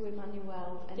visits to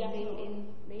Emmanuel and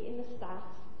meeting the staff,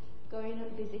 going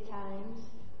at busy times,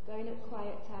 going at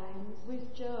quiet times.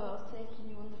 With Jo taking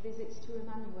you on the visits to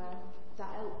Emmanuel, that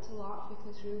helped a lot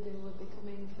because Ruby would be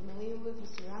becoming familiar with the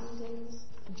surroundings.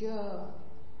 Jo,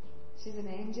 she's an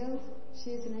angel.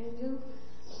 She is an angel.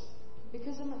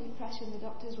 Because of my depression, the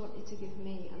doctors wanted to give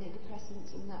me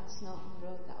antidepressants, and that's not the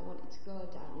road that I wanted to go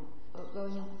down. But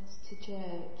going to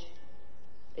church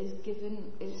it's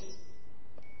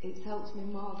helped me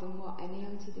more than what any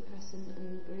antidepressant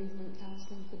and bereavement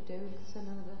counselling could do, because I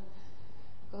know that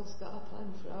God's got a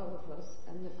plan for all of us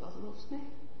and that God loves me.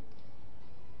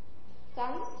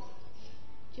 Thanks,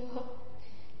 Jo.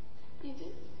 You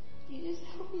just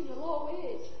helped me in a lot of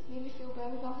ways. Made me feel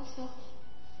better about myself.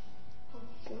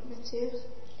 Me too.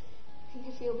 Made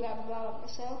me feel better about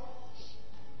myself.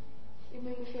 It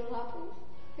made me feel happy.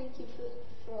 Thank you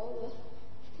for all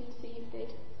the things that you did.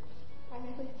 I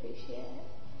really appreciate it.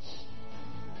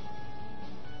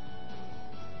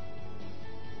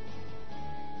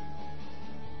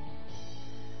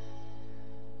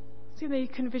 So even though you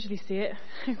couldn't visually see it,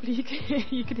 hopefully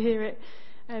you could hear it.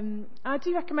 I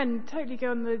do recommend totally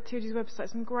go on the TLG's website.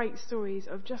 Some great stories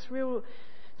of just real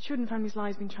children and families'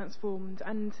 lives being transformed.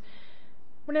 And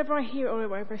whenever I hear it or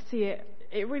whenever I see it,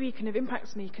 it really kind of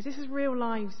impacts me, because this is real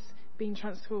lives being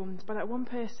transformed by that one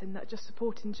person that just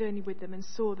supported and journeyed with them and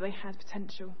saw that they had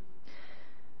potential.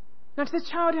 Now, to the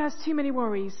child who has too many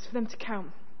worries for them to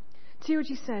count,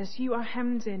 TLG says, you are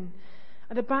hemmed in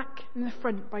at the back and the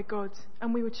front by God,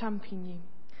 and we will champion you.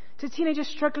 To teenagers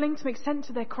struggling to make sense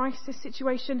of their crisis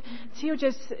situation,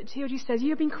 TLG says, you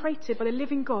have been created by the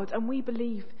living God, and we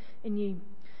believe in you.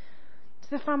 To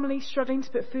the family struggling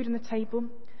to put food on the table,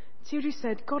 TLG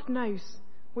said, God knows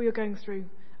what you're going through,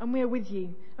 and we are with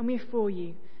you, and we are for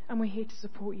you, and we're here to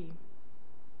support you.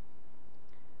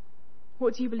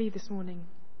 What do you believe this morning?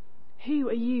 Who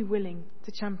are you willing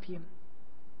to champion?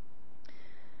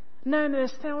 Knowing that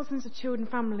there's thousands of children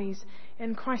and families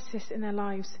in crisis in their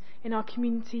lives, in our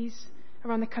communities,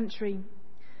 around the country.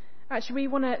 Actually, we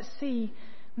want to see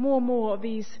more and more of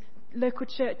these local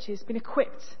churches being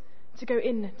equipped to go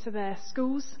into their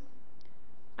schools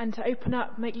and to open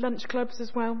up, make lunch clubs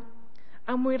as well.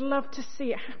 And we'd love to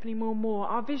see it happening more and more.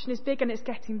 Our vision is big and it's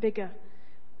getting bigger.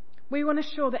 We want to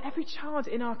ensure that every child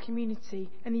in our community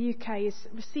in the UK is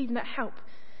receiving that help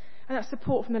and that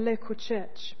support from the local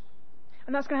church.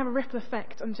 And that's going to have a ripple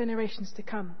effect on generations to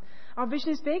come. Our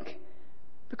vision is big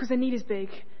because the need is big.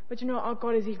 But you know what? Our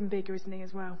God is even bigger, isn't he,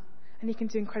 as well? And he can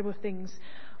do incredible things.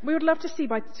 We would love to see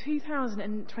by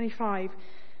 2025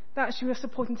 that actually we're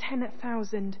supporting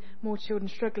 10,000 more children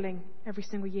struggling every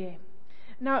single year.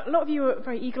 Now, a lot of you were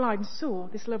very eagle-eyed and saw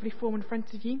this lovely form in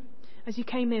front of you as you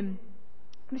came in.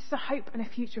 This is a hope and a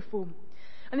future form.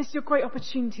 And this is your great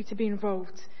opportunity to be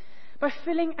involved. By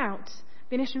filling out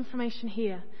the initial information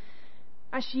here,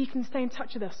 actually you can stay in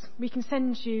touch with us. We can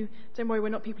send you, don't worry, we're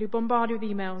not people who bombard you with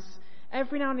emails,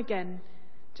 every now and again,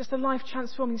 just the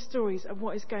life-transforming stories of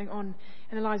what is going on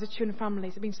in the lives of children and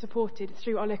families that are being supported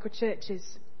through our local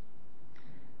churches.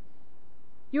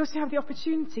 You also have the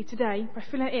opportunity today, by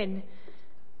filling it in,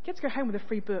 you get to go home with a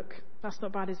free book. That's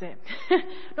not bad, is it?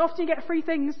 Not often you get free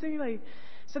things, do you?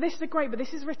 So this is but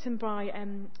this is written by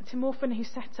Tim Orphan, who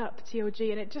set up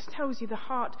TLG, and it just tells you the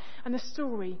heart and the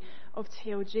story of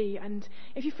TLG. And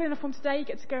if you fill in a form today, you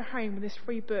get to go home with this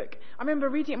free book. I remember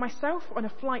reading it myself on a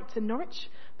flight to Norwich,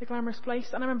 the glamorous place,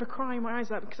 and I remember crying my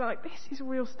eyes out because I'm like, this is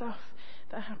real stuff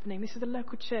that are happening. This is the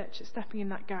local church that's stepping in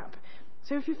that gap.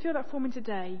 So if you fill that form in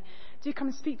today, do come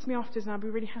and speak to me afterwards, and I'll be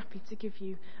really happy to give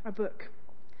you a book.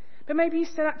 But maybe you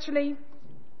said, actually,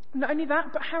 not only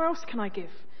that, but how else can I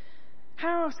give?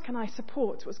 How else can I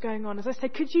support what's going on? As I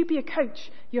said, could you be a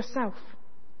coach yourself?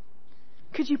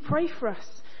 Could you pray for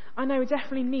us? I know we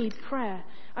definitely need prayer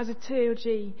as a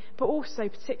TLG, but also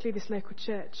particularly this local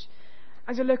church.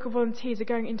 As your local volunteers are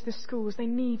going into the schools, they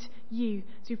need you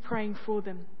to be praying for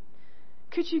them.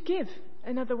 Could you give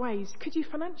in other ways? Could you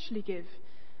financially give?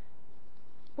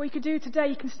 What you could do today,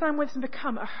 you can stand with us and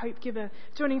become a hope giver,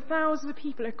 joining thousands of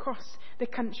people across the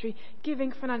country,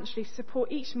 giving financially to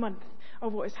support each month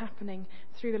of what is happening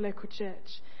through the local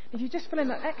church. If you just fill in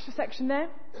that extra section there,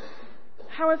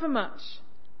 however much,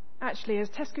 actually, as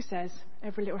Tesco says,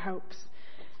 every little helps.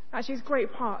 Actually, it's a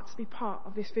great part to be part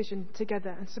of this vision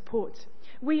together and support.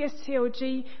 We as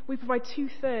TLG, we provide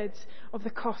 2/3 of the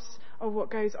costs of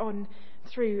what goes on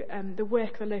through the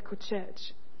work of the local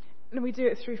church. And we do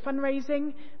it through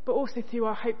fundraising, but also through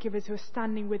our hope givers who are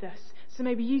standing with us. So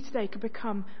maybe you today could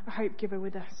become a hope giver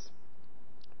with us.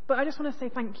 But I just want to say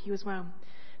thank you as well.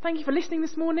 Thank you for listening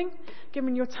this morning,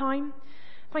 giving your time.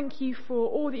 Thank you for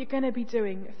all that you're going to be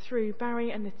doing through Barry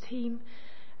and the team.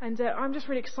 And I'm just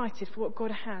really excited for what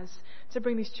God has to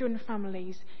bring these children and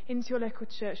families into your local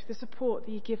church, the support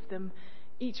that you give them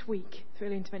each week through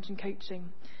early intervention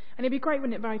coaching. And it'd be great,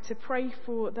 wouldn't it, Barry, to pray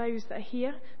for those that are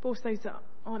here, but also those that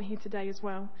aren't here today as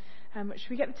well. Should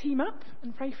we get the team up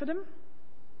and pray for them?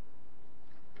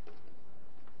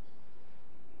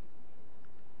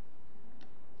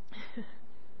 So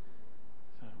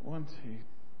 1, 2,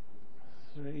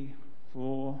 3,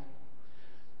 4.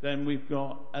 Then we've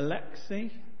got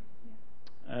Alexi,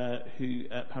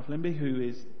 Pavlimbi, who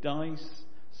is Di's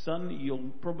son.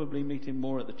 You'll probably meet him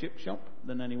more at the chip shop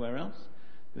than anywhere else,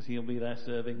 because he'll be there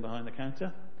serving behind the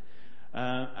counter.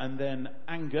 And then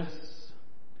Angus,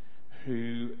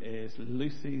 who is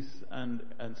Lucy's and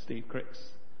Steve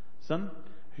Crick's son,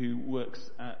 who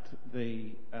works at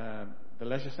the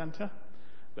leisure centre,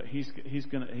 but he's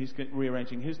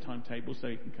rearranging his timetable so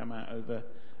he can come out over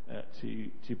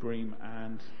to Bream,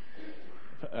 and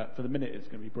for the minute it's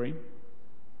going to be Bream.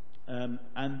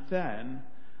 And then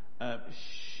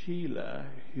Sheila,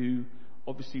 who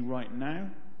obviously right now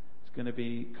is going to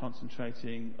be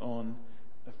concentrating on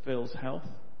Phil's health,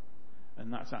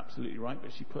 and that's absolutely right,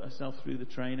 but she put herself through the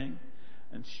training,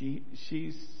 and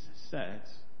she's said,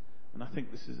 and I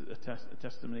think this is a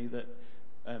testimony that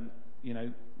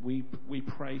we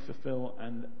pray for Phil,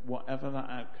 and whatever that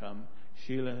outcome,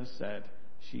 Sheila has said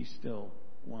she still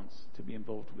wants to be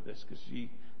involved with this, because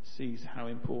she sees how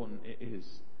important it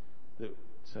is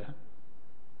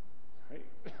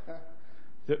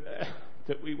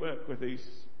that we work with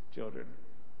these children.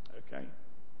 Okay,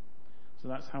 so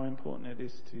that's how important it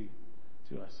is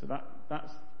to us. So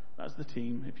that's the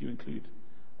team, if you include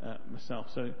myself.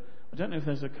 So I don't know if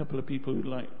there's a couple of people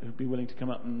who'd be willing to come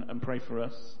up and pray for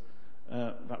us.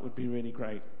 That would be really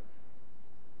great.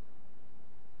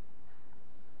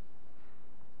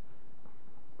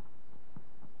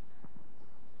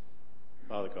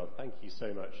 Father God, thank you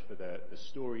so much for the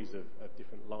stories of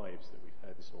different lives that we've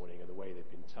heard this morning, and the way they've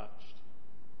been touched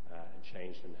and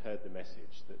changed, and heard the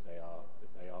message that they are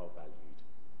valued,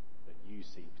 that you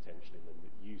see potential in them,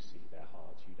 that you see their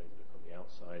hearts. You don't look on the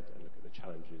outside and look at the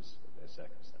challenges of their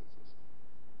circumstances.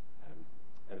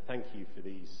 And thank you for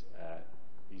these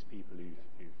people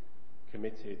who've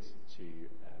committed to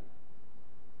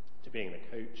being a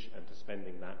coach and to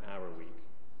spending that hour a week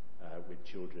with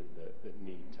children that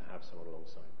need to have someone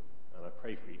alongside them. And I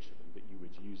pray for each of them that you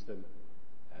would use them,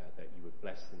 that you would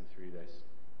bless them through this,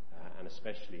 and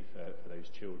especially for those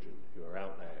children who are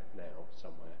out there now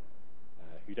somewhere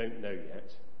who don't know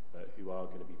yet, but who are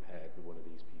going to be paired with one of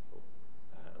these people.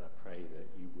 And I pray that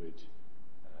you would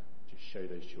just show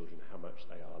those children how much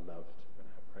they are loved and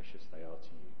how precious they are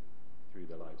to you through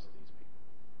the lives of these people.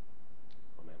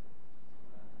 Amen.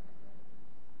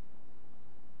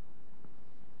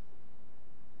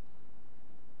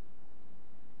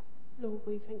 Lord,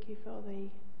 we thank you for the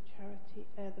charity,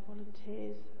 the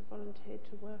volunteers volunteered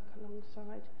to work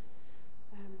alongside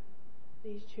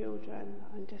these children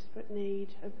in desperate need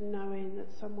of knowing that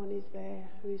someone is there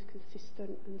who is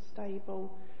consistent and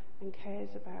stable and cares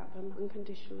about them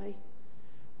unconditionally.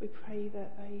 We pray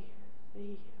that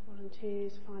the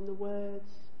volunteers find the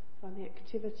words, find the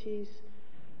activities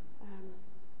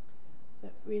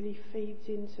that really feeds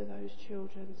into those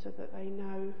children, so that they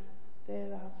know their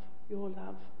love, your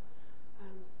love,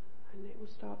 and it will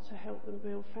start to help them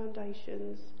build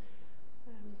foundations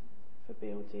for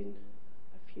building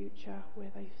a future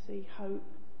where they see hope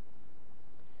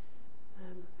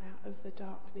out of the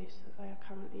darkness that they are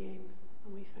currently in.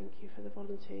 And we thank you for the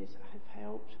volunteers that have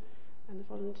helped, and the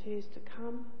volunteers to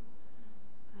come,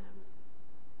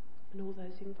 and all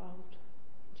those involved.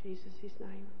 In Jesus'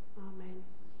 name, amen.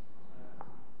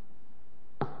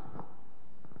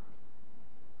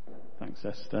 Thanks,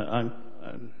 Esther.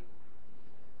 I'm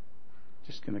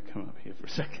just going to come up here for a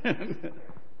second.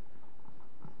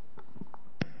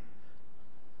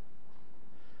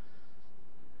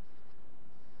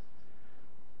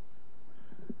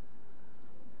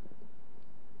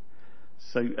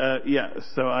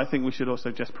 So I think we should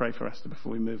also just pray for Esther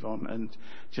before we move on, and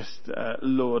just,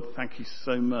 Lord, thank you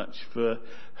so much for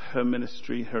her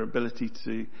ministry, her ability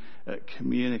to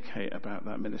communicate about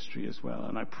that ministry as well.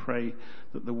 And I pray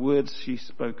that the words she's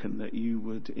spoken, that you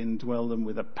would indwell them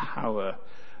with a power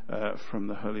from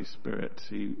the Holy Spirit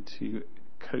to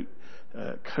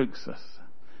coax us,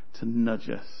 to nudge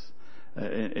us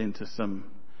into some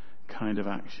kind of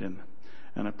action.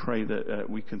 And I pray that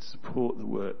we can support the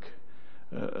work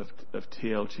of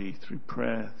TLG through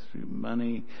prayer, through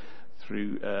money,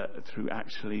 through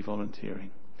actually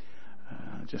volunteering.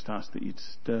 Just ask that you'd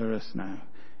stir us now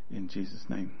in Jesus'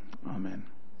 name. Amen.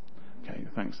 Okay,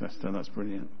 thanks, Esther. That's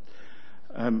brilliant.